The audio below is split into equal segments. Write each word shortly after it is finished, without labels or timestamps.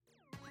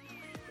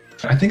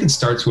I think it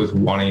starts with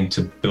wanting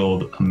to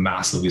build a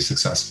massively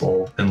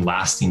successful and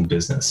lasting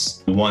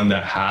business, one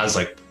that has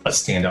like a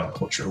standout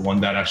culture,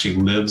 one that actually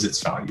lives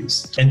its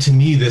values. And to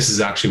me, this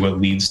is actually what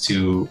leads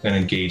to an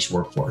engaged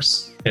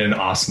workforce and an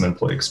awesome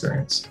employee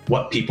experience.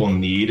 What people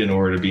need in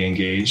order to be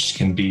engaged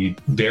can be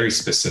very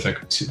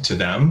specific to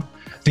them.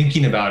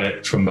 Thinking about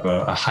it from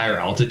a higher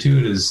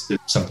altitude is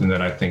something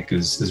that I think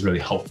is really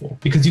helpful,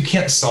 because you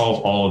can't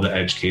solve all of the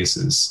edge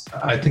cases.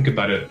 I think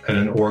about it at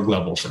an org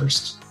level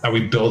first. Are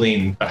we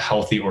building a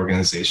healthy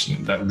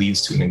organization that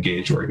leads to an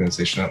engaged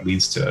organization that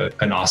leads to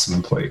an awesome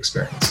employee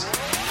experience?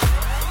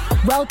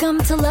 Welcome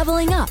to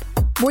Leveling Up,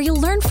 where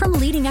you'll learn from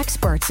leading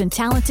experts in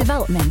talent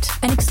development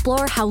and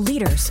explore how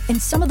leaders in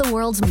some of the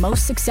world's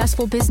most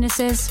successful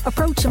businesses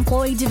approach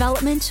employee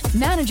development,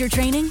 manager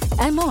training,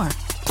 and more.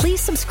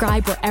 Please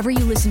subscribe wherever you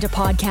listen to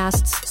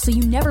podcasts so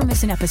you never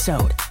miss an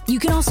episode. You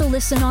can also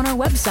listen on our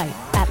website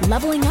at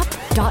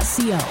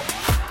levelingup.co.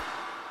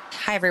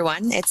 Hi,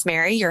 everyone. It's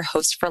Mary, your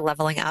host for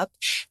Leveling Up.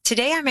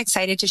 Today, I'm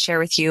excited to share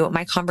with you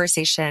my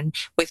conversation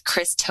with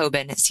Chris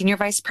Tobin, Senior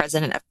Vice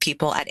President of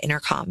People at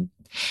Intercom.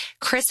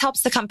 Chris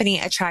helps the company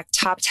attract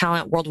top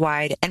talent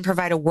worldwide and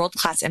provide a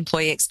world-class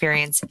employee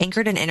experience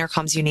anchored in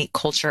Intercom's unique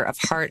culture of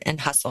heart and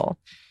hustle.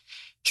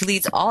 He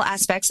leads all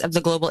aspects of the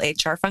global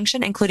HR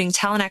function, including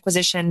talent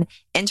acquisition,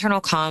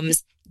 internal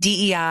comms,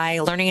 DEI,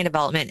 learning and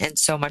development, and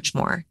so much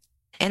more.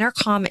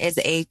 Intercom is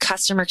a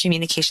customer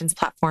communications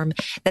platform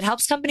that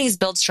helps companies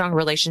build strong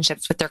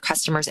relationships with their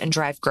customers and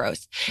drive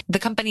growth. The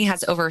company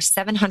has over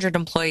 700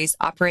 employees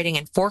operating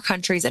in 4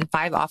 countries and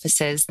 5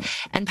 offices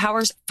and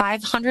powers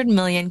 500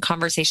 million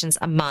conversations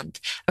a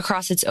month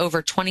across its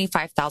over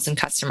 25,000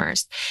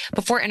 customers.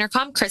 Before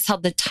Intercom, Chris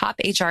held the top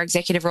HR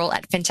executive role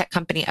at fintech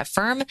company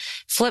Affirm,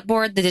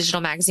 Flipboard, the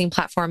digital magazine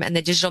platform, and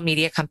the digital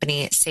media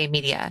company Say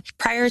Media.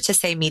 Prior to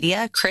Say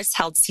Media, Chris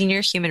held senior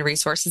human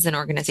resources and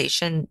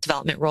organization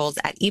development roles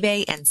at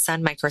eBay and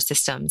Sun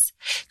Microsystems.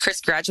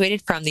 Chris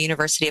graduated from the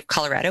University of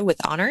Colorado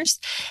with honors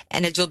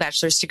and a dual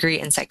bachelor's degree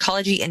in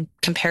psychology and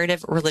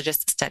comparative religious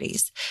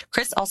studies.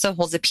 Chris also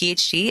holds a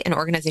PhD in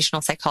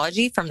organizational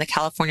psychology from the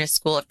California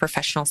School of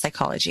Professional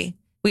Psychology.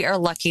 We are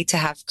lucky to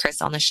have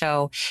Chris on the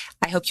show.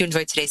 I hope you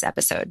enjoyed today's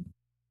episode.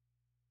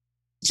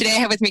 Today I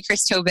have with me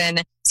Chris Tobin,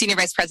 Senior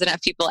Vice President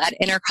of People at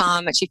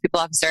Intercom, Chief People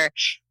Officer.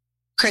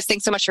 Chris,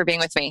 thanks so much for being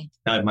with me.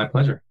 My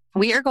pleasure.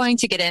 We are going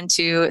to get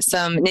into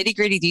some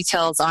nitty-gritty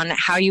details on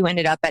how you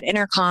ended up at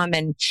Intercom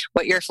and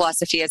what your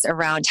philosophy is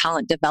around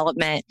talent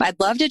development. I'd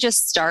love to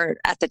just start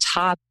at the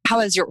top. How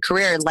has your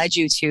career led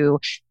you to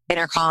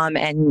Intercom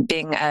and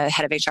being a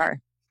head of HR?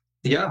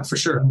 Yeah, for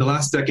sure. The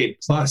last decade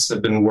plus,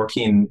 I've been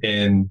working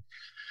in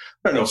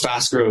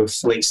fast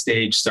growth, late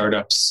stage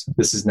startups.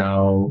 This is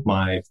now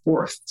my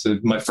 4th. So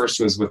my first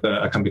was with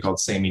a company called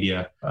Say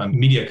Media, a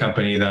media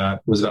company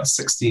that was about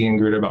 60 and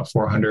grew to about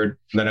 400.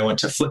 And then I went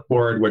to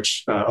Flipboard,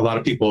 which a lot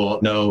of people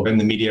know in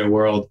the media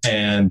world.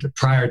 And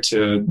prior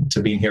to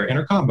being here at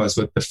Intercom, I was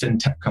with the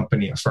fintech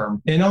company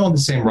Affirm, in all in the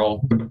same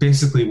role, but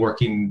basically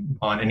working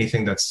on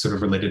anything that's sort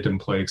of related to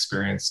employee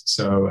experience.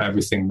 So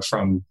everything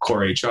from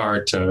core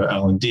HR to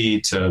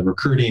L&D to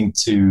recruiting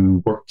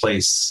to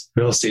workplace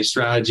real estate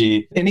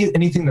strategy,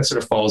 anything that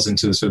sort of falls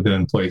into sort of the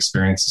employee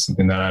experience is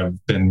something that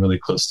I've been really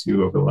close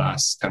to over the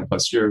last 10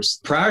 plus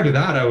years. Prior to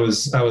that, I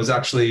was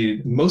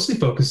actually mostly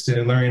focused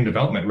in learning and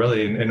development,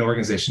 really in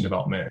organization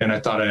development. And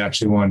I thought I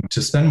actually wanted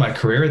to spend my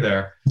career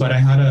there. But I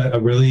had a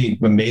really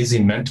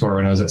amazing mentor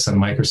when I was at Sun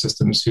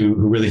Microsystems who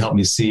really helped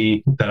me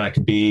see that I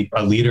could be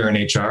a leader in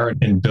HR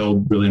and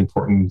build really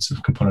important sort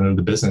of component of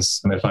the business.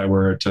 And if I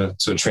were to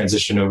sort of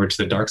transition over to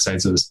the dark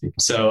side, so to speak.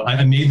 So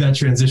I made that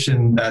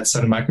transition at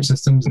Sun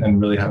Microsystems and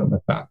really haven't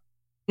looked back.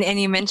 And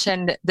you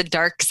mentioned the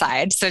dark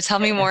side. So tell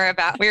me more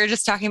about, we were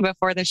just talking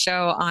before the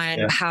show on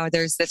how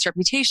there's this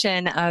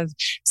reputation of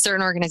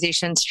certain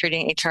organizations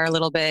treating HR a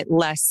little bit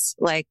less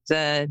like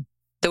the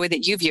way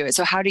that you view it.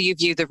 So how do you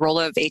view the role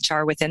of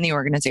HR within the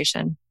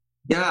organization?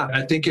 Yeah,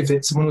 I think if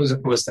someone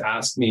was to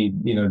ask me,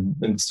 in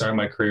the start of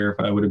my career,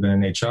 if I would have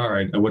been in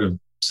HR, I would have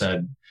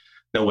said,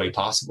 no way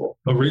possible.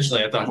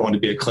 Originally, I thought I wanted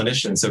to be a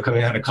clinician. So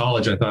coming out of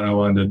college, I thought I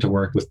wanted to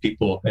work with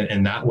people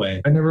in that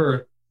way. I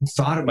never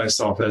thought of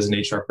myself as an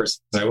HR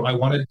person. I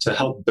wanted to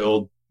help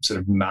build sort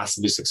of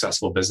massively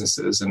successful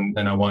businesses, and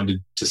I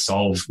wanted to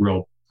solve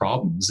real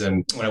problems.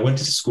 And when I went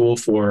to school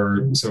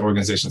for sort of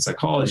organizational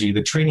psychology,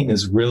 the training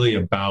is really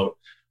about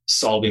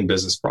solving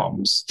business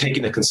problems,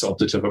 taking a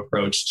consultative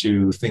approach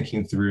to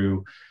thinking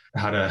through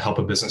how to help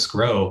a business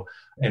grow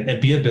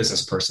and be a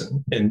business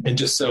person. And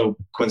just so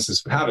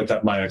coincidence would have it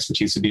that my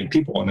expertise would be in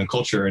people and in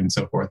culture and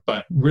so forth,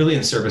 but really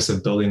in service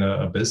of building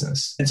a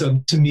business. And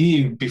so to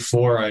me,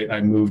 before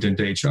I moved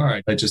into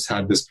HR, I just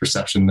had this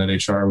perception that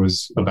HR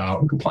was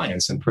about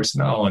compliance and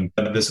personnel and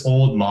this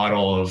old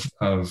model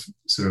of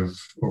sort of,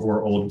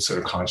 or old sort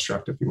of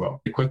construct, if you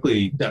will.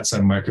 Quickly, that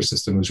Sun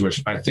Microsystems,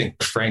 which I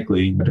think,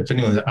 frankly, if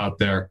anyone out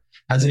there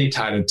has any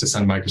tie to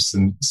Sun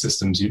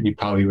Microsystems, you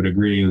probably would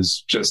agree, it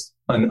was just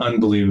an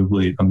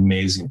unbelievably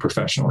amazing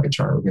professional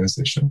HR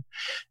organization.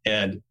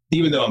 And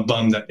even though I'm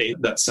bummed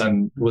that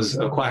Sun was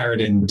acquired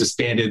and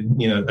disbanded,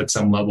 at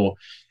some level,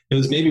 it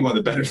was maybe one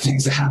of the better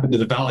things that happened to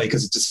the Valley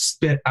because it just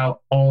spit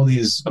out all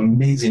these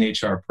amazing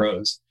HR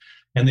pros.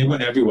 And they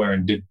went everywhere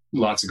and did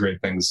lots of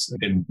great things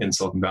in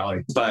Silicon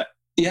Valley. But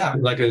yeah,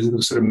 like I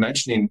was sort of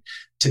mentioning,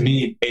 to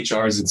me,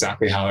 HR is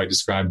exactly how I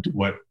described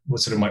what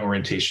sort of my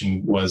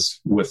orientation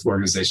was with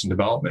organization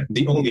development.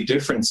 The only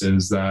difference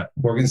is that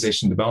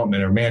organization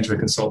development or management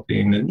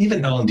consulting and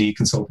even L&D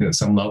consulting at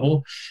some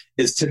level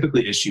is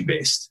typically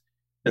issue-based.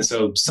 And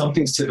so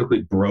something's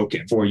typically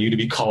broken for you to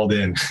be called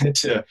in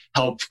to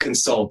help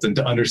consult and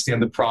to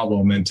understand the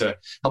problem and to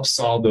help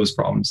solve those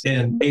problems.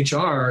 And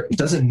HR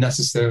doesn't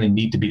necessarily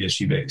need to be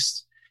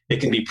issue-based. It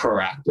can be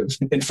proactive.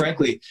 And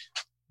frankly,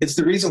 it's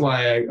the reason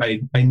why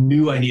I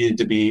knew I needed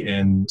to be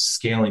in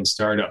scaling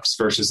startups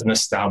versus an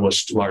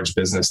established large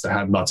business that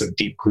had lots of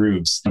deep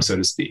grooves, so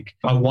to speak.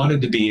 I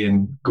wanted to be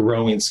in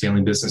growing,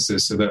 scaling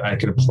businesses so that I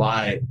could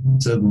apply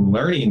to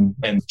learning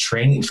and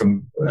training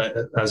from,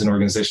 as an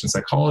organization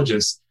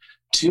psychologist,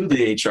 to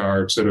the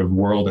HR sort of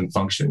world and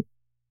function,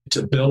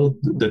 to build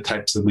the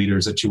types of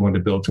leaders that you want to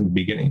build from the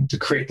beginning, to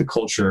create the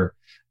culture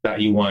that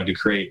you wanted to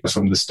create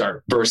from the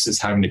start versus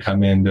having to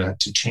come in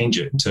to change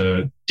it,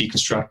 to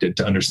deconstruct it,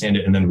 to understand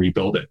it, and then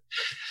rebuild it.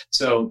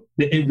 So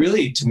it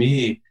really, to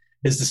me,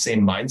 is the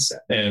same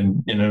mindset.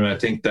 And I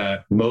think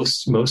that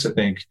most I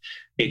think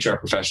HR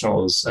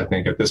professionals, I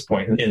think at this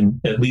point,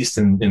 at least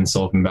in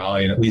Silicon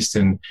Valley and at least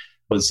in,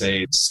 let's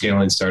say,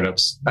 scaling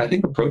startups, I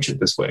think approach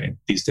it this way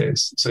these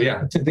days. So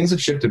yeah, things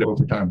have shifted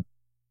over time.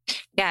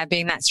 Yeah,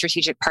 being that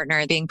strategic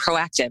partner, being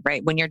proactive,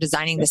 right? When you're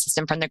designing the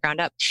system from the ground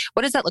up,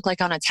 what does that look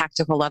like on a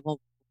tactical level?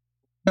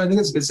 I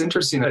think it's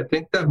interesting. I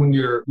think that when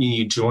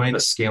you join a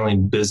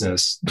scaling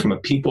business from a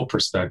people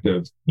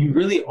perspective, you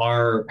really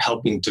are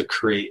helping to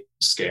create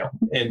scale.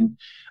 And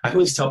I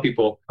always tell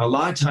people, a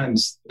lot of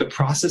times the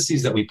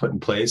processes that we put in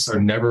place are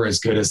never as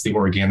good as the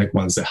organic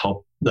ones that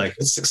help like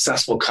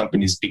successful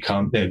companies get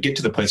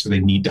to the place where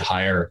they need to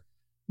hire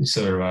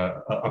sort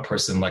of a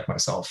person like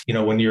myself.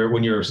 When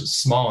you're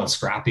small and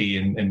scrappy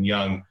and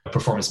young,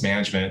 performance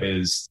management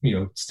is,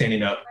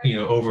 standing up,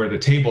 over the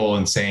table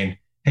and saying,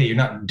 hey, you're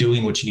not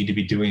doing what you need to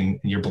be doing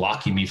and you're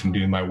blocking me from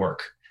doing my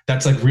work.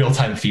 That's like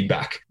real-time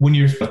feedback. When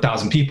you're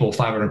 1,000 people,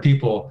 500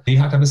 people, you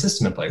have to have a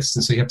system in place.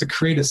 And so you have to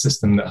create a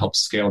system that helps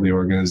scale the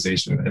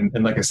organization.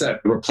 And like I said,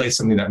 replace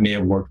something that may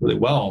have worked really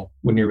well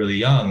when you're really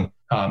young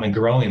and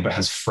growing, but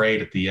has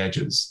frayed at the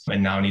edges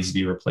and now needs to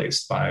be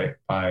replaced by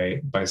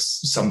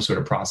some sort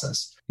of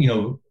process.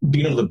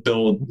 Being able to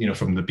build,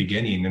 from the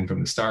beginning and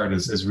from the start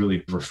is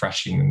really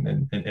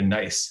refreshing and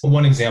nice.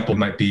 One example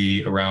might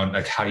be around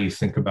like how you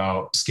think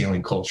about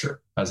scaling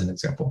culture as an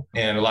example.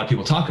 And a lot of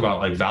people talk about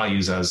like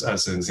values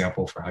as an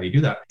example for how you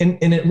do that. And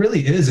it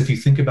really is, if you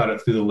think about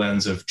it through the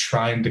lens of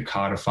trying to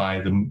codify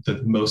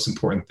the most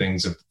important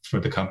things for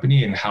the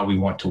company and how we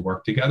want to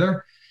work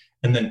together,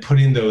 and then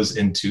putting those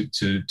into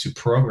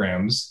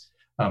programs,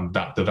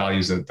 the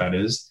values that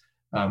is,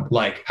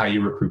 like how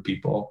you recruit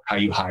people, how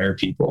you hire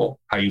people,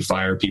 how you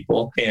fire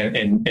people,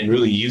 and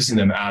really using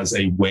them as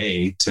a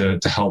way to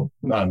help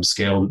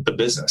scale the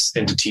business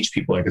and to teach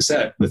people, like I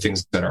said, the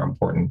things that are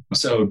important.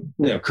 So,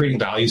 creating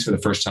values for the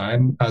first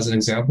time, as an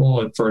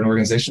example, for an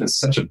organization is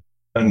such an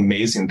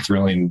amazing,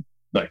 thrilling,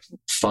 like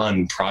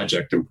fun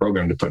project and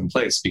program to put in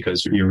place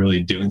because you're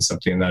really doing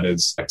something that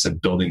is, like I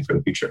said, building for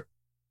the future.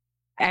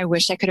 I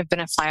wish I could have been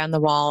a fly on the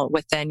wall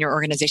within your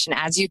organization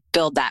as you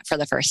build that for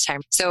the first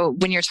time. So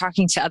when you're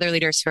talking to other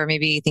leaders who are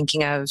maybe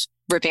thinking of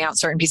ripping out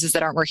certain pieces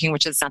that aren't working,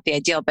 which is not the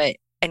ideal,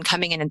 and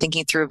coming in and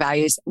thinking through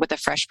values with a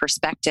fresh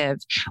perspective,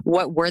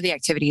 what were the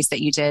activities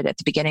that you did at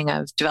the beginning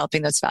of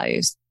developing those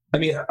values? I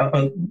mean,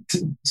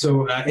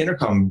 so at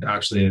Intercom,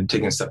 actually,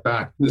 taking a step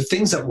back, the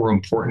things that were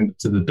important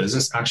to the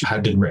business actually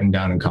had been written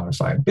down and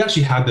codified. We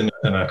actually had them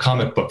in a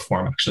comic book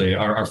form, actually.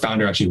 Our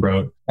founder actually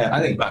wrote,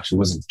 I think actually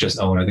wasn't just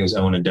Owen, I think it was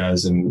Owen and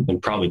Des,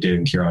 and probably Dave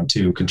and Kieran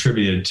too,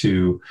 contributed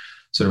to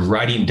sort of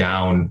writing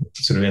down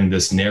sort of in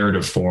this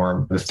narrative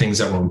form, the things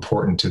that were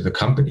important to the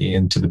company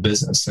and to the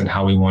business and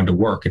how we wanted to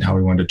work and how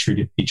we wanted to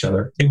treat each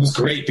other. It was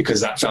great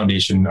because that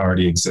foundation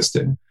already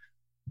existed.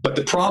 But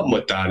the problem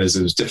with that is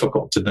it was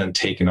difficult to then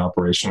take and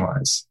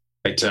operationalize,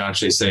 right? To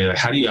actually say, like,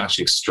 how do you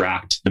actually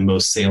extract the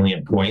most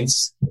salient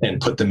points and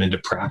put them into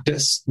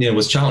practice? It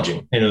was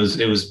challenging, and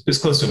it was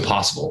close to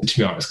impossible, to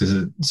be honest.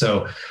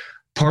 So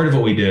part of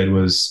what we did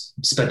was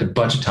spent a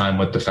bunch of time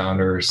with the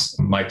founders,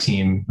 my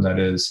team, that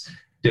is,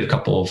 did a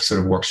couple of sort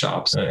of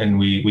workshops, and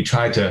we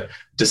tried to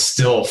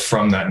distill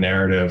from that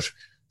narrative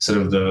sort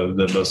of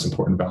the most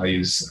important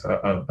values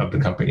of the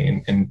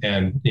company.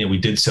 And we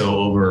did so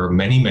over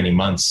many, many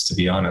months, to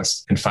be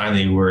honest. And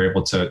finally, we were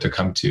able to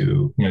come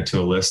to a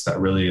list that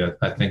really,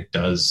 I think,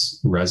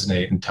 does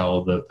resonate and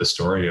tell the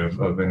story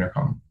of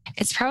Intercom.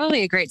 It's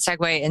probably a great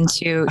segue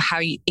into how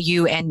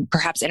you and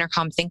perhaps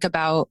Intercom think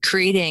about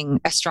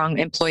creating a strong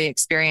employee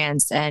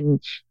experience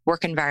and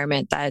work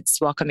environment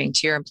that's welcoming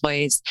to your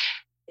employees.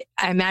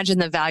 I imagine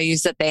the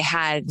values that they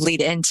had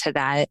lead into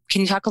that.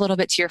 Can you talk a little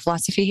bit to your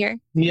philosophy here?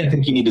 Yeah, I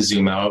think you need to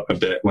zoom out a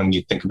bit when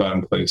you think about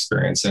employee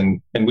experience.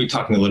 And we're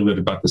talking a little bit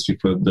about this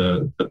before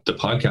the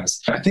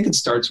podcast. I think it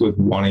starts with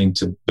wanting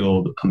to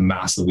build a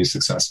massively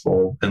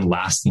successful and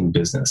lasting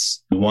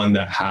business, one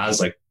that has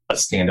like a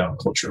standout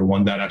culture,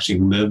 one that actually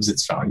lives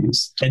its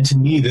values. And to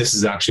me, this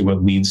is actually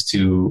what leads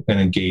to an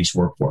engaged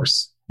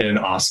workforce and an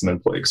awesome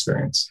employee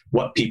experience.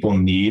 What people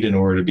need in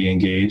order to be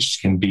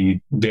engaged can be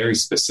very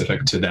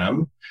specific to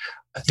them.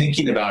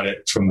 Thinking about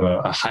it from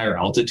a higher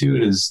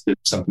altitude is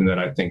something that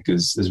I think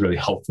is really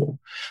helpful,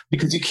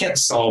 because you can't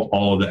solve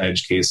all of the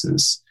edge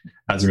cases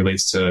as it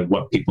relates to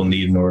what people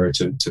need in order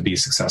to be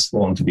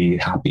successful and to be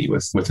happy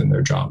within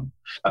their job.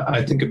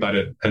 I think about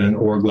it at an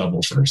org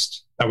level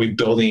first. Are we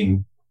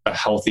building a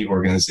healthy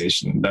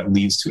organization that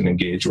leads to an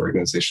engaged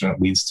organization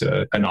that leads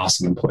to an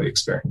awesome employee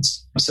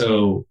experience?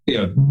 So,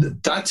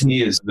 that to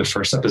me is the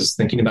first step, is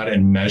thinking about it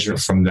and measure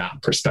from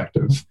that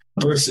perspective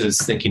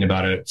versus thinking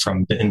about it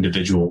from the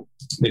individual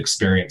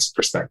experience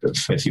perspective,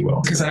 if you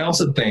will. Because I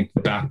also think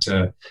back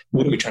to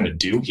what are we trying to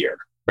do here?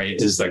 Right,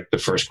 is like the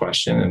first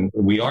question. And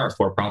we are a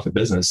for-profit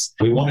business.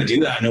 We want to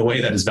do that in a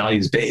way that is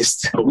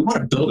values-based, but we want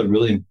to build a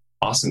really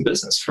awesome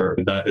business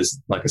that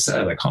is, like I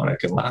said,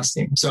 iconic and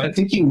lasting. So I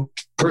think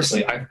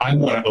personally, I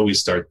want to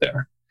always start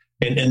there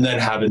and then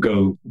have it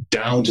go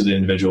down to the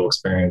individual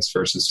experience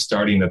versus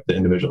starting at the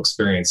individual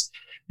experience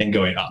and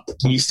going up.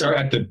 When you start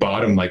at the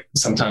bottom, like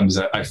sometimes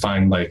I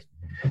find like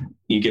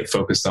you get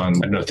focused on,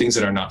 things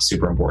that are not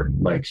super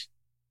important, like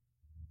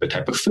the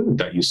type of food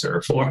that you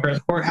serve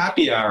or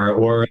happy hour,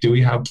 or do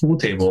we have pool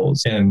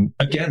tables? And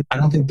again, I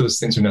don't think those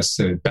things are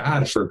necessarily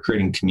bad for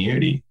creating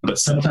community, but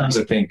sometimes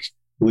I think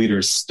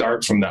leaders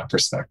start from that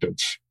perspective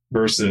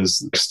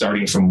versus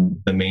starting from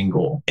the main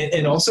goal.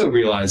 And also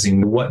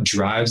realizing what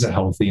drives a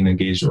healthy and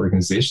engaged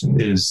organization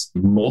is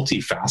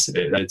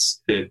multifaceted.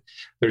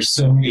 There's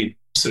so many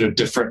sort of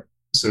different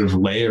sort of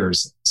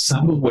layers,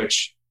 some of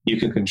which you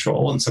can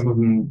control and some of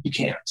them you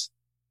can't.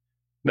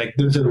 Like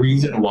there's a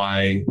reason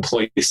why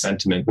employee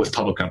sentiment with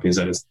public companies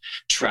that is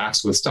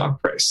tracks with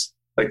stock price.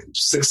 Like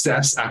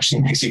success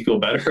actually makes you feel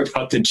better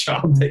about the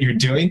job that you're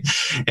doing.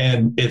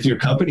 And if your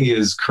company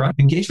is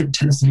corrupt, engagement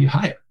tends to be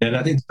higher. And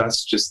I think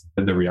that's just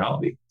the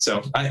reality.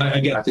 So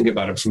I think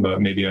about it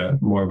from maybe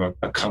more of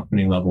a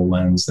company level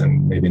lens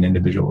than maybe an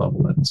individual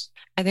level lens.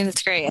 I think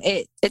that's great.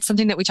 It's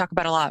something that we talk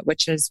about a lot,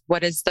 which is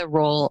what is the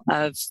role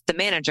of the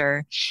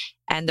manager?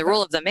 And the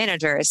role of the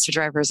manager is to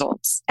drive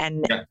results.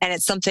 And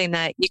it's something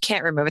that you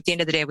can't remove. At the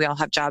end of the day, we all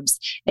have jobs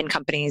in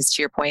companies,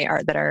 to your point,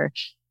 that are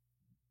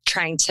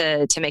trying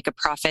to make a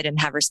profit and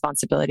have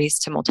responsibilities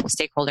to multiple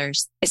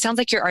stakeholders. It sounds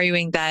like you're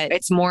arguing that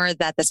it's more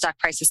that the stock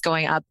price is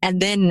going up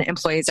and then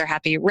employees are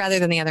happy rather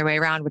than the other way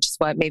around, which is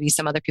what maybe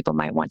some other people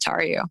might want to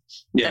argue.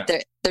 Yeah.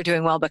 That they're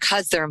doing well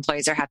because their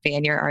employees are happy,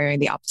 and you're arguing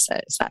the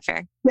opposite. Is that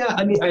fair? Yeah,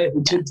 I mean,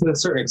 to a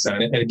certain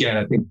extent. And again,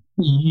 I think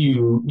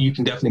you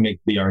can definitely make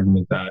the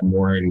argument that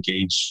more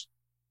engaged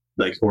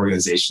like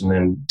organization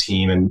and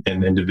team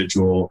and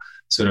individual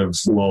sort of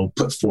will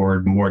put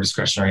forward more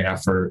discretionary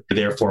effort,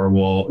 therefore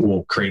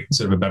will create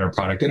sort of a better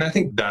product. And I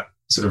think that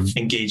sort of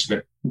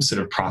engagement sort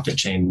of profit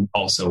chain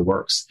also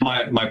works.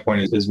 My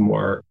point is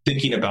more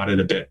thinking about it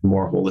a bit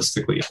more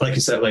holistically. Like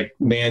you said, like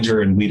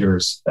manager and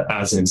leaders,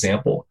 as an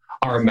example,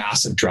 are a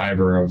massive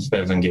driver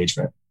of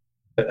engagement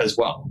as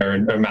well. They're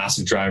a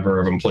massive driver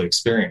of employee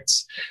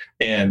experience.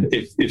 And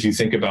if you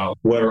think about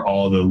what are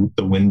all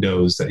the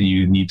windows that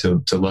you need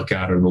to look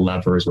at, or the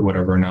levers, or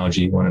whatever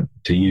analogy you want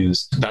to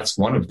use, that's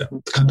one of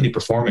them. Company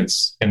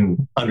performance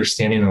and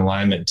understanding and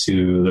alignment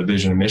to the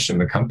vision and mission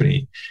of the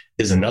company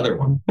is another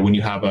one. When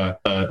you have a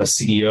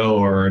CEO,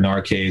 or in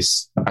our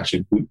case,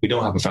 actually, we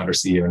don't have a founder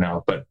CEO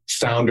now, but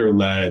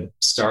founder-led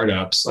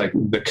startups, like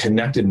the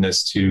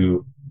connectedness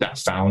to that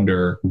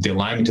founder, the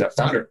alignment to that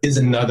founder is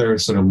another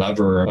sort of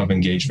lever of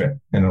engagement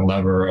and a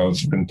lever of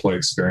employee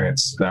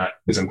experience that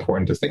is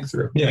important to think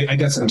through. Yeah, I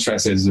guess what I'm trying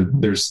to say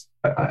is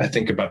I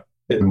think about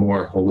it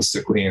more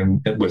holistically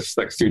and with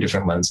like 3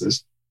 different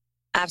lenses.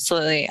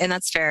 Absolutely. And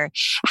that's fair.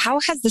 How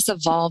has this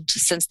evolved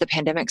since the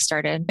pandemic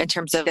started in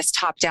terms of this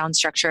top-down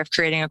structure of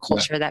creating a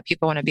culture that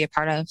people want to be a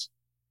part of?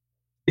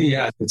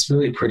 Yeah, it's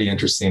really pretty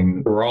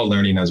interesting. We're all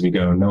learning as we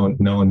go. No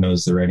one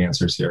knows the right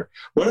answers here.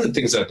 One of the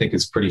things I think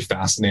is pretty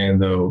fascinating,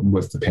 though,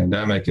 with the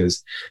pandemic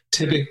is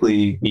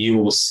typically you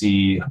will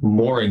see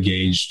more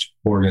engaged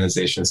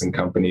organizations and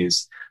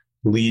companies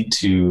lead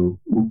to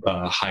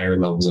higher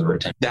levels of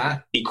retention.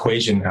 That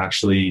equation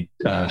actually,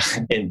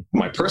 in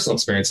my personal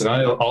experience, and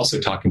I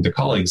also talking to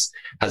colleagues,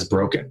 has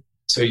broken.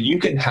 So you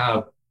can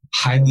have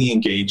highly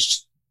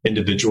engaged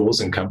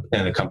individuals in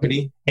a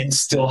company and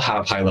still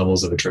have high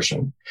levels of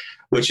attrition,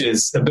 which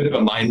is a bit of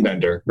a mind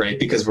bender, right?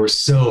 Because we're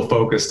so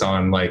focused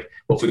on like,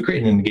 well, if we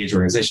create an engaged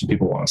organization,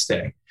 people want to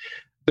stay.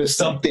 There's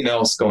something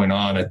else going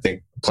on, I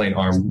think, playing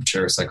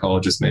armchair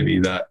psychologist maybe,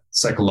 that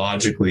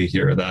psychologically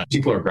here that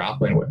people are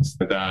grappling with,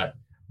 that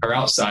are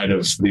outside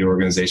of the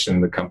organization,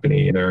 the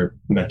company. There are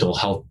mental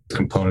health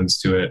components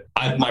to it.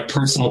 My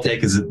personal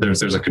take is that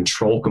there's a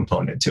control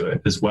component to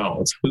it as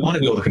well. We want to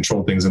be able to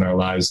control things in our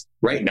lives.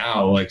 Right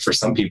now, like for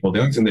some people, the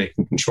only thing they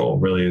can control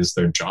really is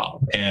their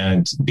job.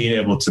 And being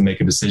able to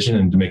make a decision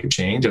and to make a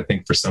change, I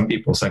think for some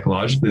people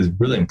psychologically is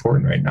really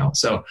important right now.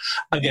 So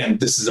again,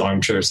 this is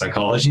armchair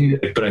psychology,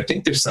 but I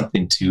think there's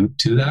something to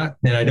that.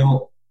 And I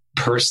don't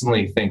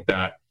personally think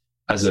that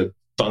as a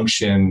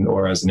function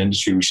or as an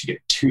industry, we should get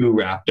too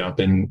wrapped up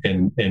in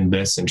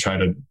this and try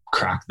to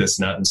crack this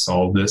nut and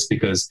solve this,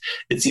 because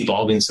it's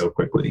evolving so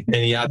quickly.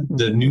 And yeah,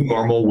 the new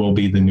normal will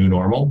be the new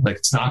normal. Like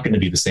it's not going to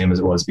be the same as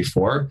it was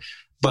before,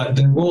 but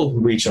then we'll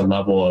reach a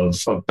level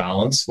of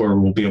balance where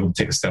we'll be able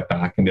to take a step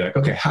back and be like,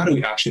 okay, how do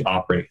we actually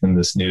operate in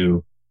this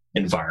new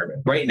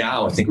environment? Right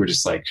now, I think we're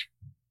just like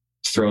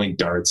throwing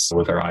darts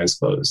with our eyes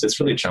closed. It's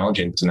really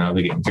challenging to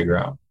navigate and figure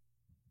out.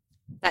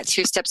 That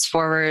 2 steps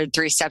forward,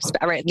 3 steps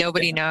back, right?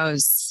 Nobody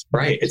knows.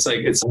 Right.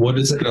 It's what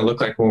is it going to look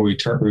like when we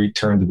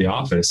return to the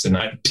office? And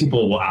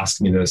people will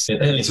ask me this,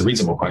 and it's a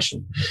reasonable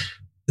question.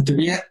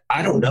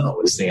 I don't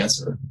know is the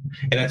answer.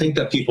 And I think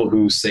that people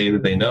who say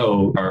that they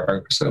know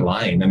are sort of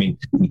lying. I mean,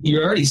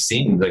 you're already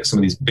seeing like some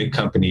of these big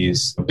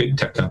companies, big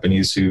tech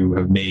companies who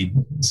have made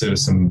sort of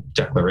some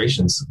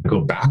declarations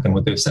go back on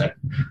what they've said.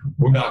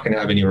 We're not going to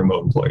have any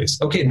remote employees.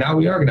 Okay, now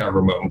we are going to have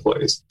remote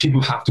employees.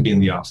 People have to be in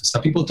the office.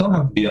 Now people don't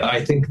have to be.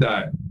 I think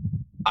that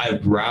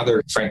I'd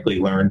rather, frankly,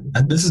 learn.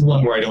 And this is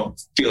one where I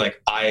don't feel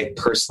like I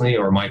personally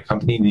or my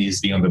company needs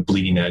to be on the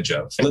bleeding edge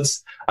of.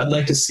 I'd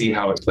like to see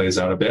how it plays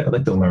out a bit. I'd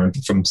like to learn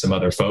from some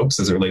other folks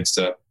as it relates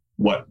to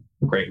what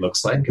great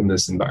looks like in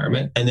this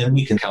environment. And then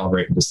we can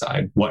calibrate and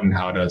decide what and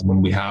how to,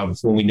 when we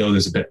know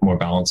there's a bit more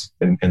balance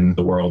in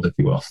the world, if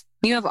you will.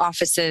 You have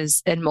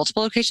offices in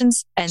multiple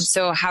locations. And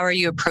so how are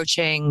you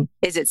approaching,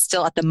 is it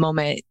still at the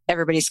moment,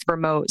 everybody's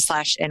remote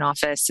 / in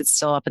office, it's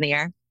still up in the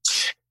air?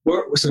 We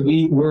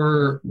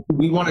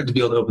wanted to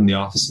be able to open the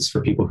offices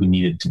for people who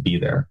needed to be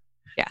there.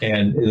 Yeah.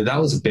 And that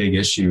was a big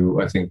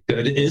issue. I think that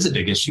it is a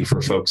big issue for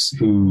folks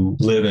who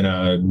live in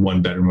a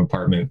 1-bedroom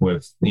apartment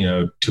with,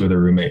 2 other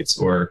roommates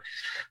or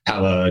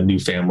have a new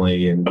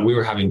family. And we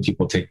were having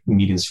people take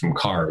meetings from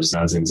cars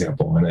as an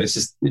example. And it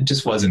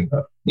just wasn't,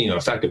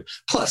 effective.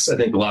 Plus, I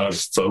think a lot of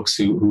folks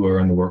who are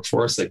in the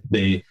workforce, like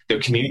their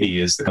community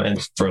is, and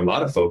for a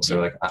lot of folks,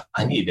 they're like,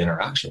 I need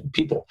interaction with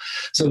people.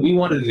 So we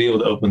wanted to be able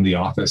to open the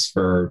office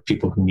for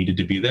people who needed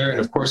to be there. And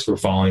of course, we're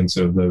following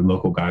sort of the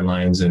local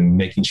guidelines and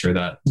making sure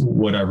that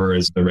whatever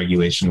is the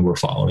regulation we're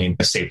following,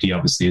 safety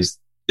obviously is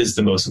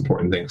the most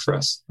important thing for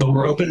us. But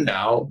we're open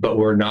now, but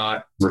we're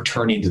not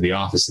returning to the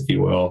office, if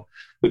you will.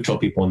 We've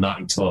told people not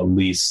until at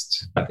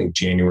least, I think,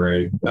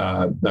 January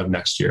of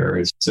next year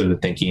is sort of the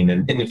thinking.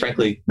 And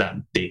frankly, that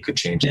date could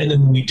change. And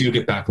then when we do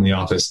get back in the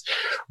office,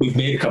 we've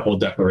made a couple of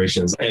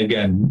declarations. And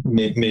again,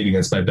 maybe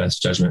against my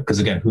best judgment, because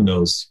again, who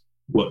knows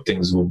what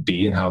things will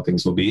be and how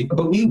things will be.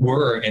 But we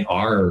were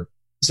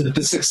so that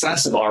the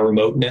success of our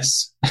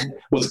remoteness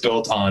was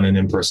built on an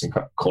in-person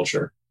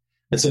culture.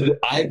 And so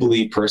I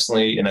believe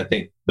personally, and I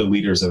think the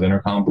leaders of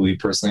Intercom believe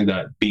personally,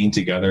 that being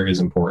together is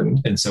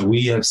important. And so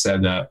we have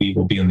said that we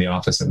will be in the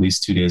office at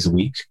least 2 days a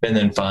week, and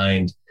then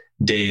find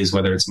days,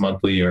 whether it's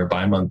monthly or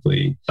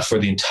bi-monthly, for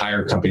the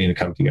entire company to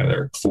come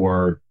together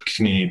for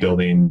community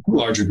building,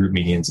 larger group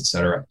meetings, et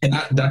cetera. And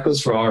that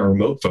goes for our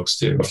remote folks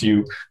too. If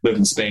you live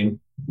in Spain,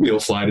 we'll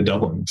fly to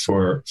Dublin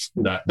for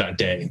that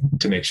day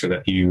to make sure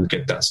that you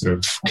get that sort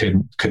of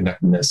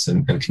connectedness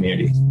and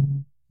community.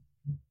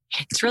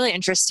 It's really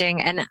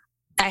interesting. And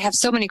I have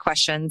so many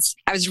questions.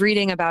 I was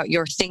reading about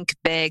your think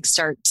big,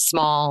 start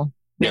small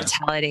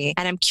mentality.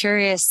 And I'm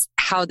curious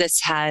how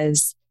this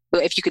has,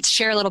 if you could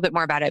share a little bit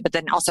more about it, but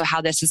then also how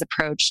this is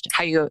approached,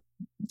 how you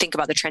think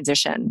about the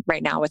transition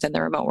right now within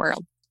the remote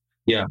world.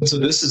 Yeah. So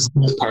this is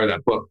part of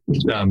that book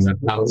that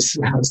I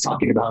was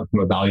talking about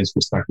from a values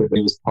perspective.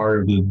 It was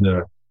part of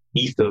the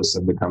ethos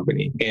of the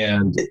company.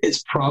 And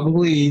it's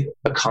probably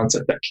a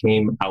concept that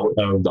came out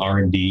of the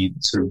R&D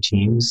sort of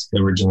teams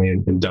originally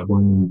in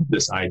Dublin,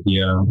 this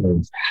idea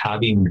of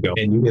having to go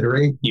and you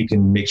iterate, you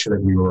can make sure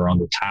that you are on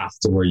the path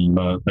to where you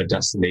have a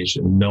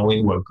destination,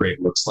 knowing what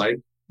great looks like,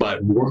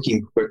 but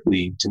working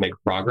quickly to make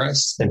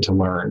progress and to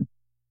learn.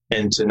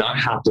 And to not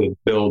have to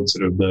build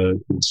sort of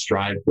the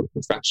strive for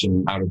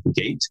perfection out of the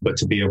gate, but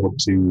to be able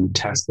to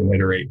test and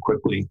iterate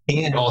quickly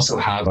and also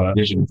have a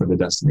vision for the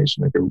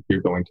destination that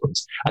you're going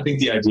towards. I think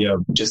the idea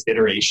of just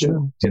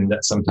iteration can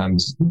that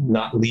sometimes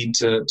not lead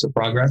to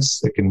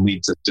progress. It can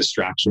lead to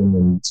distraction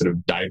and sort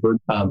of divert.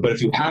 But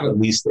if you have at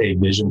least a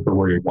vision for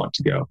where you want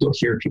to go, you'll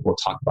hear people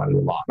talk about it a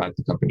lot at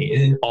the company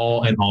in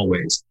all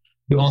ways.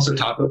 You also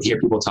hear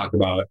people talk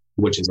about,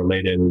 which is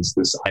related, is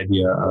this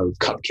idea of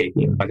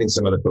cupcaking. I think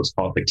some other folks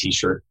call it like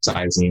t-shirt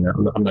sizing.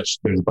 I'm not sure.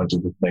 There's a bunch of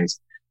different things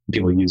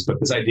people use, but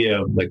this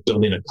idea of like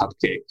building a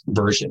cupcake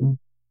version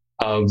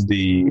of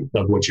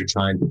what you're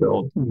trying to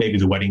build. Maybe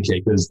the wedding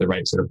cake is the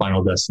right sort of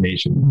final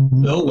destination.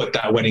 Know what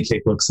that wedding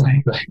cake looks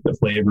like the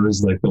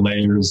flavors, like the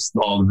layers,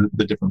 all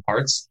the different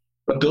parts.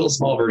 but build a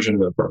small version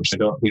of it first.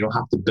 You don't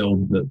have to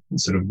build the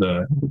sort of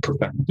the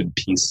perfected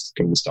piece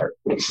from the start.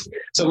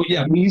 So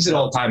yeah, we use it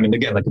all the time. And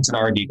again, like it's an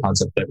R&D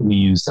concept that we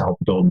use to help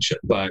build shit.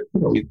 But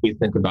we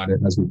think about it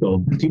as we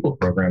build people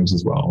programs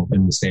as well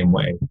in the same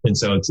way. And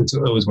so it's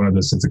always one of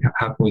those things like,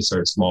 how can we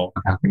start small?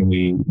 How can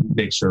we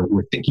make sure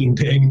we're thinking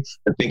big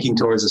and thinking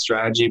towards a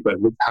strategy, but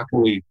how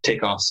can we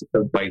take off a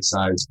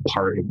bite-sized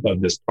part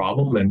of this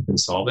problem and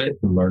solve it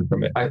and learn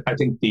from it? I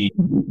think the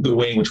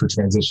way in which we're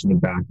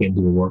transitioning back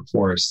into the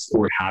workforce,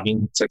 we're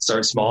having to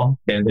start small,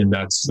 and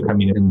that's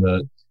coming in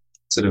the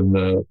sort of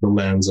the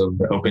lens of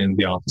opening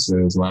the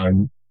offices,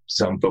 allowing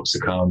some folks to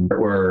come.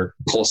 We're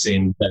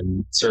pulsing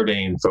and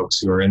surveying folks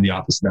who are in the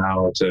office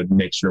now to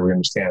make sure we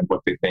understand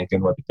what they think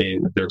and what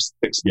their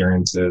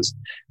experience is.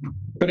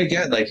 But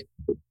again, like,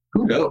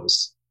 who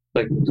knows?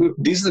 Like,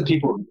 these are the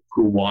people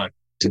who want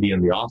to be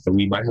in the office.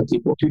 We might have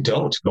people who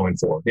don't going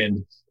forward.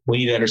 And we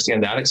need to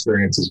understand that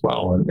experience as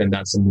well. And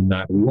that's something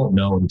that we won't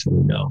know until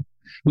we know.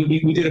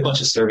 We did a bunch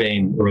of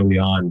surveying early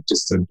on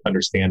just to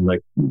understand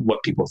like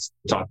what people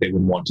thought they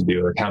would want to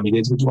do. Like, how many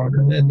days would you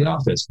want in the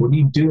office? What do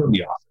you do in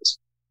the office?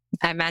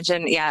 I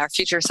imagine, our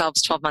future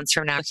selves 12 months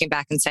from now, looking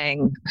back and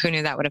saying, who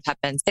knew that would have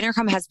happened?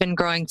 Intercom has been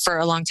growing for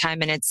a long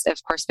time, and it's, of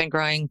course, been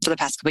growing for the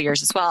past couple of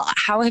years as well.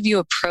 How have you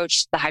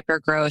approached the hyper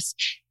growth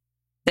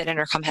that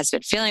Intercom has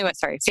been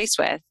faced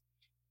with,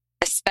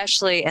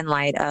 especially in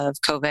light of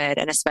COVID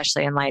and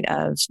especially in light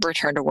of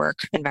return to work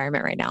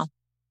environment right now?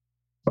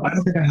 I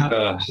don't think I had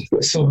a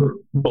silver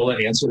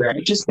bullet answer there.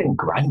 I've just been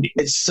grinding.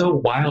 It's so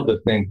wild to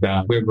think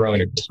that we're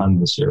growing a ton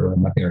this year.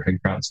 I think our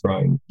headcount's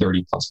growing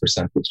 30+%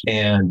 this year.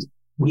 And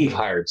we've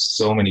hired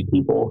so many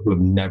people who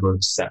have never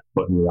set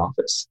foot in the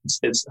office.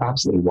 It's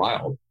absolutely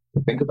wild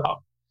to think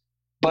about.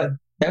 But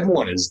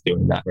everyone is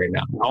doing that right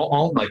now.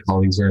 All of my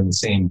colleagues are in the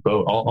same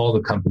boat. All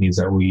the companies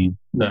that we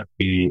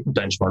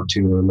benchmark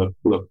to or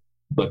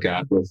look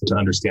at to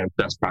understand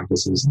best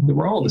practices,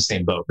 we're all in the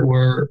same boat.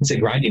 We're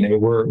grinding. I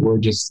mean, we're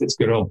just, it's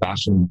good old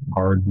fashioned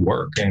hard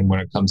work. And when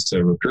it comes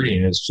to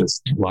recruiting, it's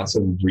just lots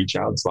of reach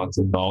outs, lots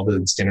of all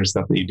the standard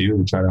stuff that you do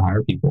to try to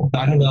hire people.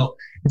 I don't know.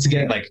 It's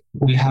again, like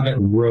we haven't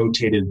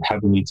rotated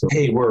heavily to,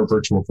 hey, we're a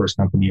virtual first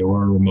company or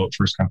we're a remote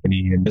first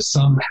company. And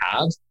some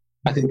have.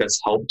 I think that's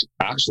helped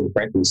actually,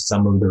 frankly,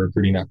 some of the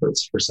recruiting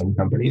efforts for some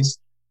companies.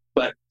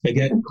 But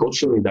again,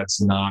 culturally,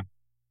 that's not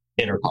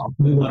Intercom.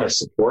 We want to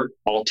support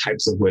all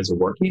types of ways of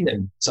working,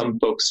 and some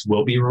folks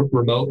will be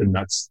remote, and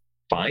that's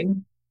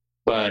fine.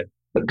 But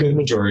a good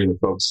majority of the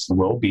folks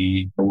will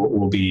be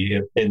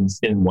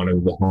in one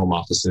of the home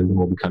offices and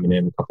will be coming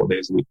in a couple of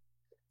days a week.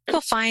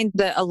 You'll find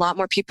that a lot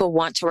more people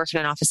want to work in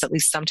an office at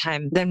least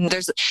sometime. Then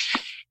there's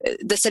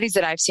the studies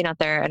that I've seen out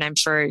there, and I'm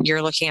sure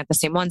you're looking at the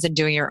same ones and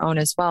doing your own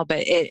as well.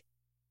 But a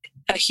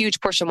huge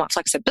portion want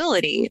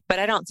flexibility, but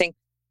I don't think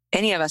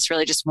any of us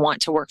really just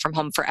want to work from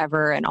home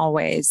forever and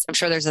always. I'm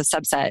sure there's a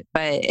subset,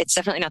 but it's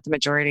definitely not the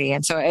majority.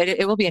 And so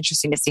it will be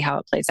interesting to see how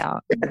it plays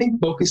out. I think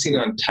focusing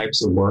on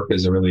types of work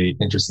is a really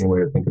interesting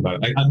way to think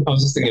about it. I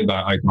was just thinking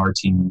about like our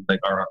team,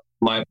 like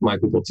my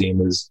people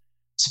team is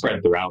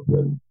spread throughout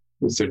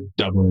sort of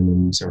Dublin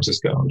and San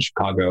Francisco and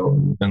Chicago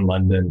and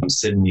London and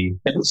Sydney.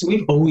 And so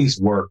we've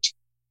always worked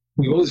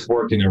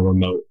in a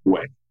remote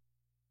way.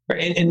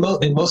 In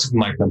most of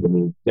my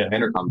company,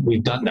 Intercom,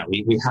 we've done that.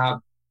 We have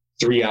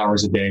 3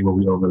 hours a day where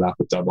we overlap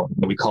with Dublin.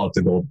 And we call it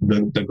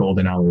the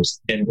golden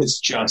hours. And it's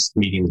just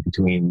meetings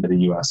between the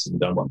US and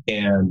Dublin.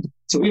 And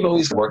so we've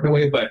always worked that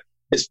way, but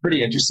it's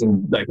pretty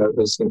interesting. Like I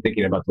was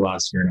thinking about the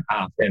last year and a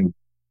half. And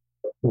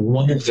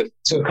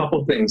a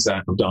couple of things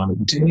that I've done,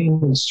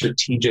 doing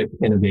strategic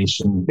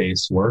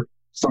innovation-based work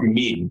for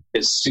me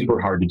is super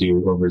hard to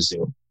do over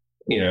Zoom,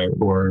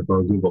 or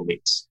Google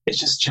Meets. It's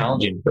just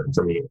challenging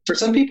for me. For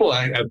some people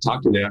I've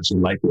talked to, they actually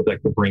like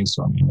the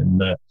brainstorming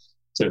and the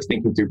sort of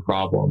thinking through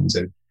problems.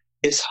 And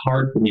it's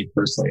hard for me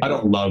personally. I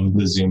don't love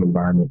the Zoom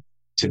environment,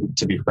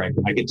 to be frank.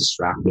 I get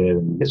distracted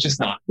and it's just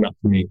not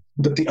for me.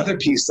 But the other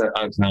piece that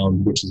I've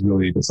found, which is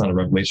really, it's not a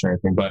revelation or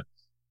anything, but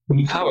when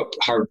you have a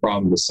hard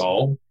problem to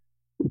solve,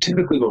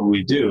 typically what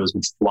we do is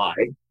we fly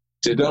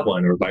to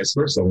Dublin or vice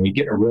versa. When we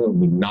get in a room,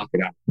 we knock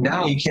it out.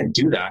 Now you can't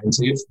do that. And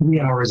so you have 3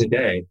 hours a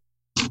day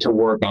to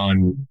work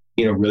on,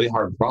 really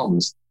hard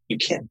problems. You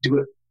can't do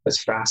it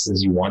as fast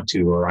as you want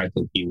to, or I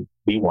think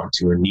we want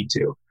to or need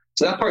to.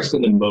 So that part's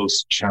been the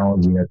most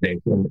challenging, I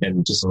think,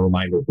 and just a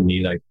reminder for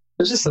me, like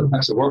there's just some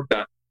types of work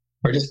that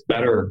are just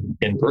better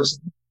in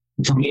person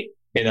for me,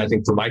 and I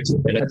think for my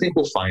team. And I think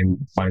we'll find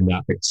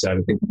that. Like I said,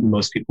 I think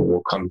most people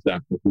will come to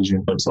that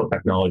conclusion until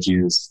technology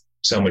is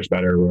so much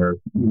better, where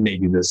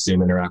maybe this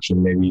Zoom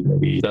interaction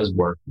maybe does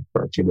work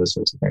for a few of those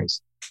sorts of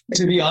things.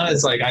 To be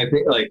honest, like I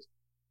think like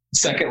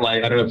Second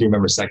Life, I don't know if you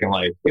remember Second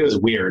Life. It was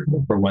weird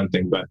for one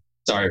thing, but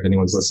sorry if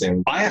anyone's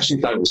listening. I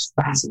actually thought it was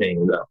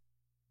fascinating though.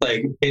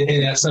 Like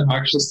in SN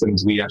Arc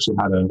Systems, we actually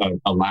had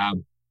a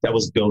lab that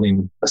was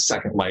building a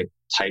Second Life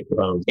type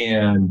of,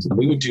 and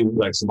we would do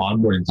like some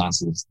onboarding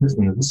classes.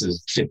 This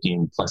is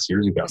 15 plus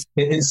years ago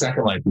in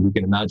Second Life, if you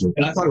can imagine.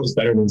 And I thought it was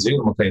better than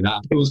Zoom, I'll tell you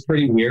that. It was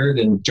pretty weird.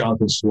 And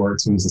Jonathan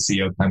Schwartz, who's the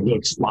CEO, kind of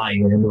like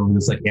flying in over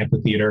this like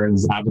amphitheater in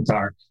his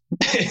avatar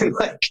and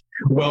like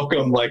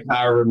welcome like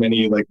however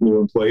many like new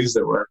employees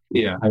there were.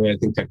 Yeah. I mean, I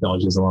think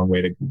technology is a long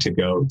way to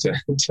go to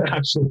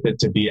actually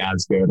to be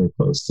as good or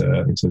close to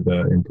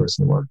the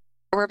in-person work.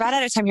 We're about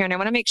out of time here, and I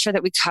want to make sure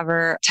that we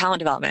cover talent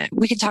development.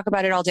 We can talk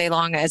about it all day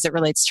long as it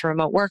relates to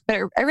remote work, but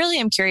I really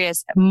am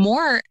curious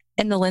more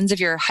in the lens of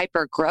your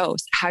hyper growth,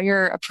 how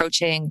you're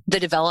approaching the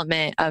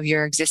development of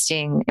your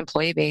existing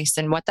employee base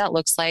and what that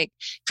looks like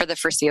for the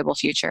foreseeable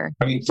future.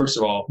 I mean, first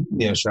of all,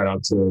 shout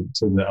out to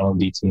the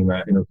L&D team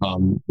at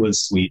Intercom,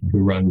 Liz Sweet, who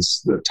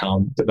runs the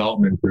talent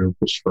development group,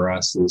 which for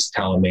us is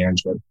talent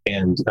management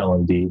and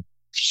L&D.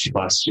 She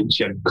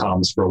had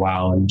comms for a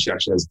while, and she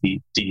actually has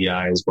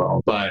DEI as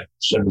well. But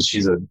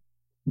she's a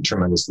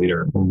tremendous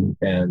leader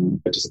and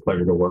just a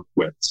pleasure to work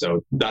with.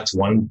 So that's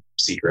one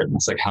secret.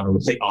 It's like having a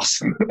really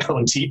awesome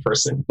L&D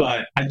person.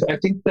 But I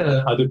think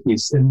the other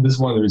piece, and this is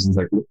one of the reasons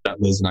like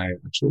that Liz and I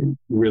actually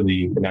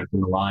really connect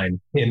in the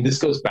line. And this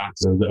goes back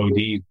to the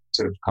OD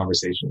sort of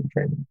conversation and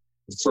training.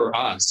 For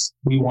us,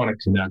 we want to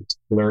connect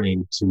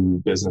learning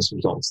to business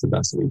results the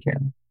best that we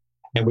can.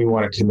 And we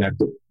want to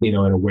connect it, in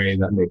a way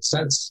that makes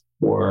sense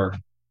for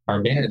our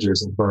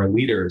managers and for our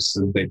leaders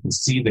so that they can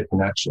see the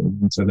connection.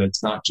 And so that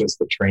it's not just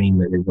the training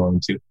that you're going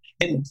to.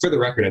 And for the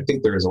record, I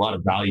think there is a lot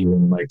of value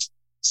in like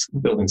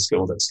building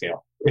skills at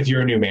scale. If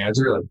you're a new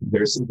manager, like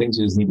there's some things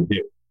you just need to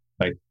do.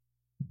 Like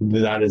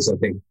that is, I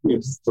think,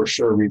 for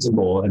sure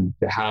reasonable. And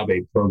to have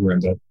a program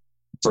that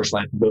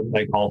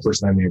all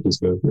first-time managers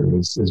go through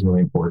is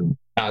really important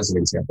as an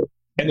example.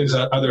 And there's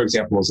other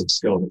examples of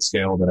skills at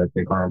scale that I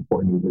think are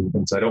important.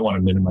 And so I don't want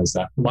to minimize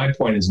that. My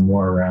point is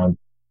more around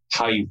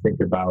how you think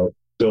about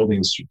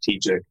building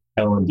strategic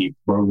L&D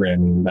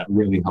programming that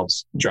really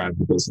helps drive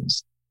the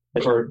business.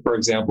 And for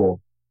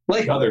example,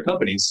 like other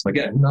companies,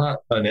 again, not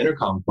an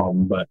Intercom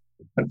problem, but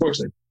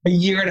unfortunately, a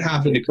year and a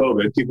half into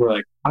COVID, people were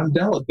like, I'm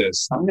done with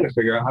this. I'm going to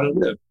figure out how to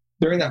live.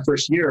 During that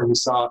first year, we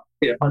saw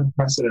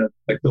unprecedented,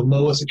 like the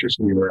lowest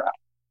attrition we were at.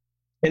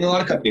 And a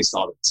lot of companies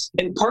saw this.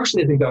 And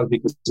partially, I think that was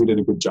because we did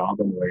a good job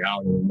on the way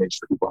out and we made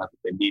sure people had what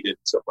they needed and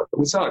so forth. But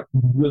we saw a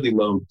really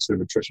low sort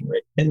of attrition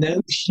rate. And then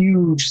a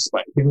huge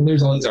spike. I mean,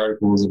 there's all these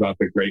articles about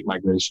the Great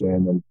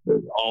Migration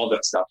and all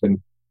that stuff. And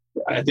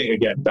I think,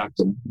 again, back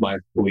to my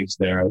beliefs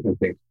there, I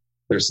think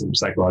there's some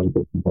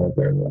psychological component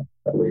there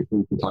that we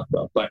can talk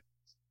about. But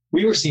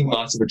we were seeing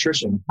lots of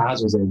attrition,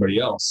 as was everybody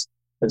else.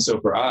 And so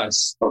for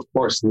us, of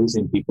course,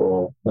 losing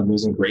people and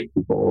losing great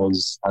people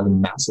has a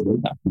massive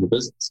impact on the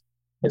business.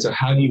 And so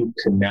how do you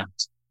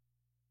connect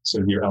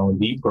sort of your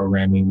L&D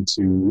programming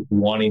to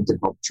wanting to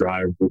help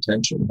drive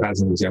retention?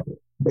 As an example,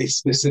 a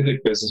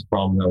specific business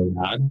problem that we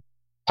had,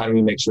 how do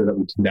we make sure that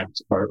we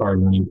connect our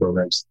learning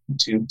programs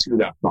to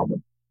that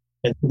problem?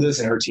 And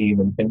Liz and her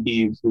team and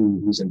Eve,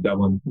 who's in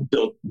Dublin,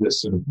 built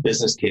this sort of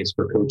business case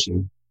for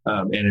coaching.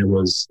 And it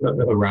was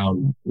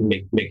around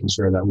making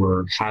sure that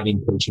we're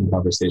having coaching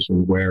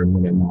conversations where and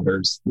when it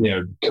matters.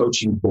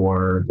 Coaching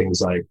for things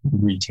like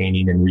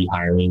retaining and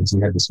rehiring. So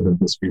we had this sort of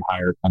this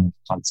rehire kind of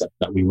concept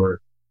that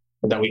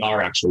we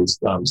are actually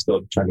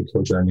still trying to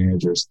coach our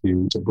managers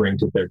to bring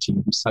to their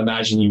teams.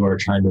 Imagine you are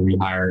trying to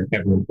rehire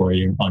every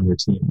employee on your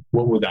team.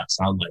 What would that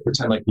sound like?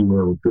 Pretend like you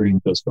were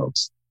recruiting those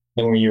folks.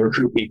 And when you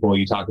recruit people,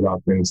 you talk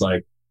about things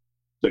like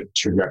the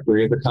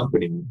trajectory of the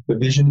company, the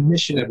vision and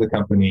mission of the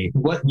company,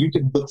 what you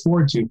can look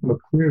forward to from a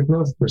career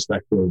growth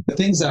perspective, the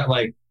things that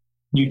like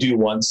you do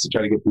once to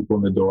try to get people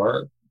in the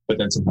door, but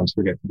then sometimes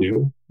forget to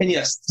do. And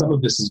yes, some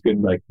of this is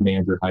good, like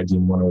manager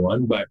hygiene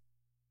 101, but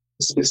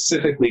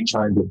specifically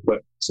trying to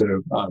put sort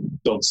of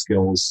build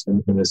skills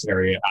in this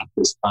area at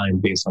this time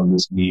based on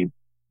this need.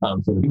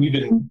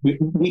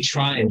 We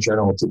try in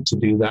general to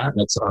do that.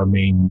 That's our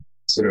main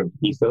sort of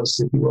ethos,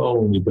 if you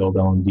will, when we build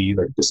L&D,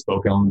 like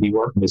bespoke L&D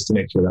work, is to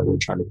make sure that we're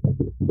trying to connect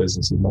with the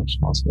business as much as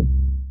possible.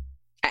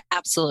 I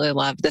absolutely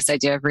love this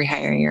idea of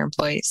rehiring your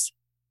employees.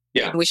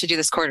 Yeah. We should do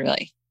this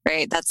quarterly,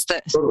 right? That's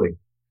the... Totally.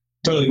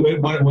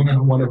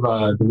 One of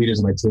the leaders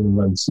of my team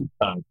runs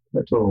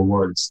Total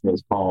Rewards,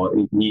 is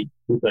Paul.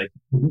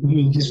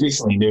 He's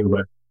recently new,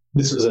 but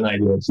this was an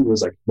idea that he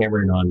was like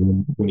hammering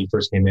on when he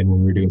first came in, when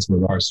we were doing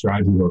some of our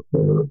strategy work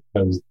for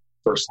the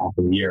first half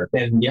of the year.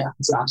 And yeah,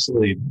 it's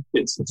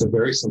a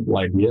very simple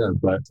idea,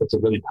 but it's a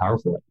really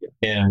powerful idea.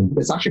 And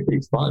it's actually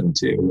pretty fun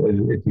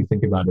too, if you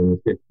think about it.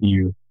 If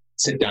you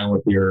sit down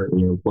with your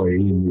employee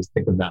and you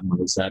think of that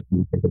mindset and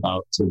you think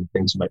about sort of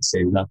things you might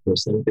say to that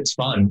person, it's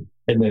fun.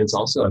 And then it's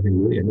also, I think,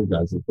 really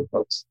energizing for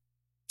folks.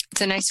 It's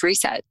a nice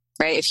reset,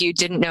 right? If you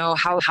didn't know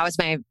how has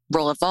my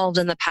role evolved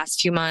in the past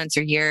few months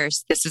or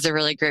years, this is a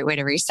really great way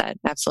to reset.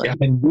 Absolutely.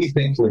 Yeah, and we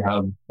thankfully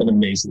have an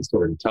amazing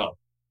story to tell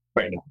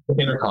right now.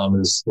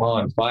 Intercom is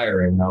on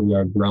fire and now we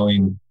are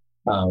growing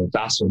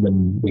faster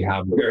than we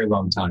have in a very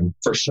long time.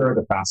 For sure,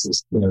 the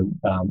fastest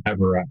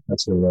ever at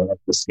sort of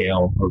the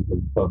scale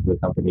of the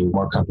company.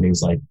 More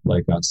companies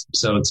like us.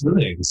 So it's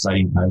really an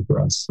exciting time for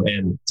us.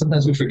 And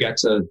sometimes we forget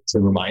to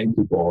remind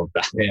people of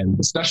that. And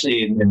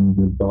especially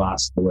in the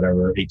last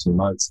 18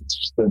 months, it's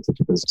just been such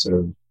a sort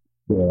of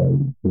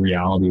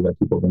reality that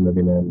people have been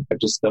living in. But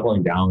just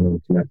doubling down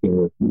and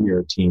connecting with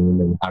your team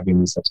and having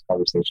these types of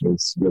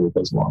conversations really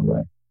goes a long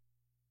way.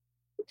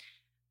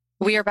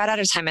 We are about out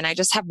of time, and I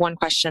just have one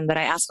question that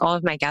I ask all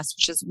of my guests,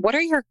 which is, what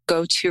are your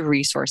go-to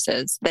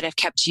resources that have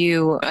kept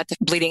you at the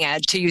bleeding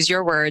edge, to use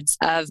your words,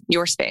 of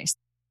your space?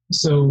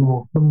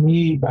 So for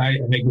me, I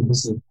think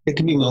it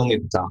can be lonely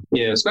at the top,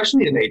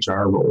 especially in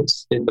HR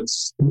roles. It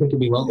can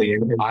be lonely.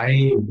 And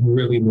I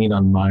really lean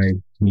on my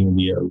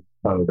community of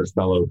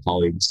fellow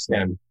colleagues.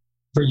 And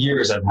for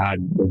years, I've had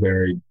a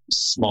very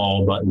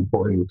small but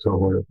important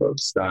cohort of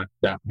folks that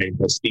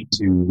I speak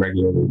to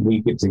regularly. We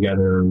get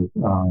together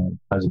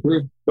as a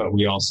group, but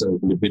we also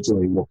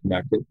individually will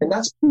connect. And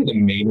that's probably the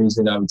main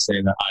reason I would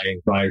say that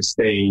I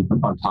stay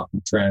on top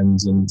of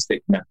trends and stay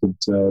connected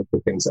to the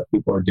things that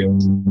people are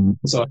doing.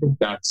 So I think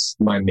that's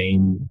my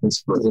main,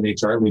 as an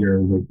HR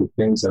leader, the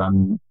things that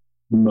I'm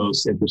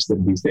most interested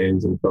in these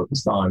days and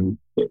focused on,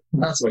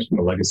 not so much from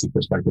a legacy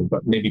perspective,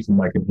 but maybe from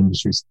like an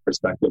industry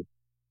perspective.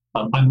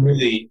 I'm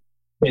really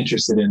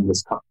interested in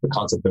the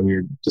concept that we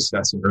were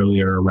discussing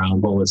earlier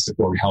around holistic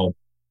org health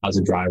as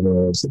a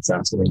driver of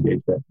success and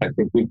engagement. I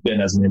think we've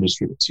been, as an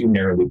industry, too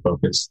narrowly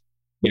focused,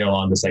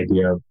 on this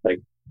idea of like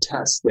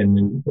test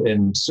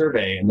and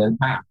survey and then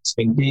act,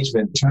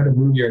 engagement, try to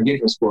move your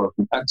engagement score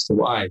from X to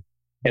Y.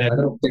 And I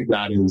don't think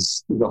that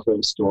is the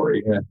whole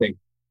story. And I think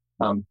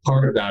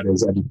part of that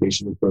is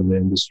education for the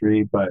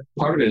industry, but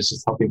part of it is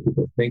just helping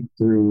people think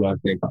through, I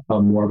think,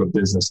 more of a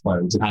business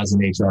lens as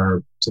an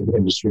HR to the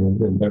industry and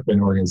an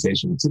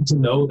organization. To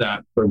know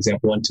that, for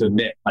example, and to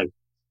admit, like,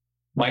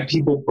 my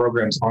people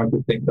programs aren't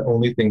the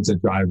only things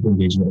that drive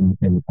engagement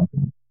in the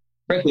company.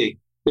 Frankly,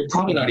 they're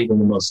probably not even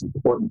the most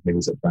important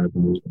things that drive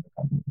engagement in the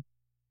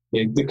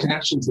company. The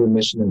connection to the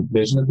mission and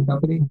vision of the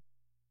company,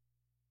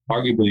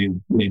 arguably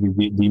maybe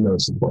the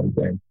most important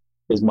thing.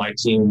 Is my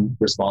team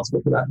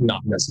responsible for that?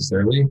 Not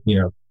necessarily.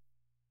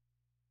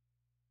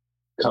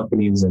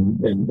 Companies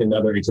and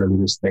other HR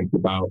leaders think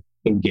about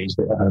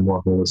engagement at a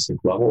more holistic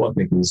level. I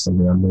think is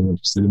something I'm really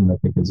interested in. I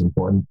think is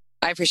important.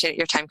 I appreciate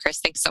your time, Chris.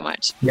 Thanks so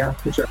much. Yeah,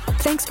 for sure.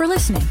 Thanks for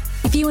listening.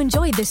 If you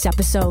enjoyed this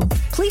episode,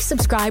 please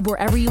subscribe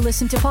wherever you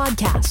listen to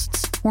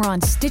podcasts. We're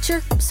on Stitcher,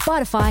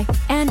 Spotify,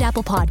 and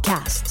Apple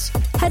Podcasts.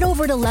 Head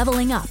over to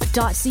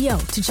levelingup.co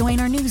to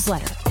join our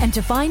newsletter and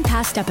to find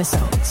past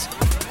episodes.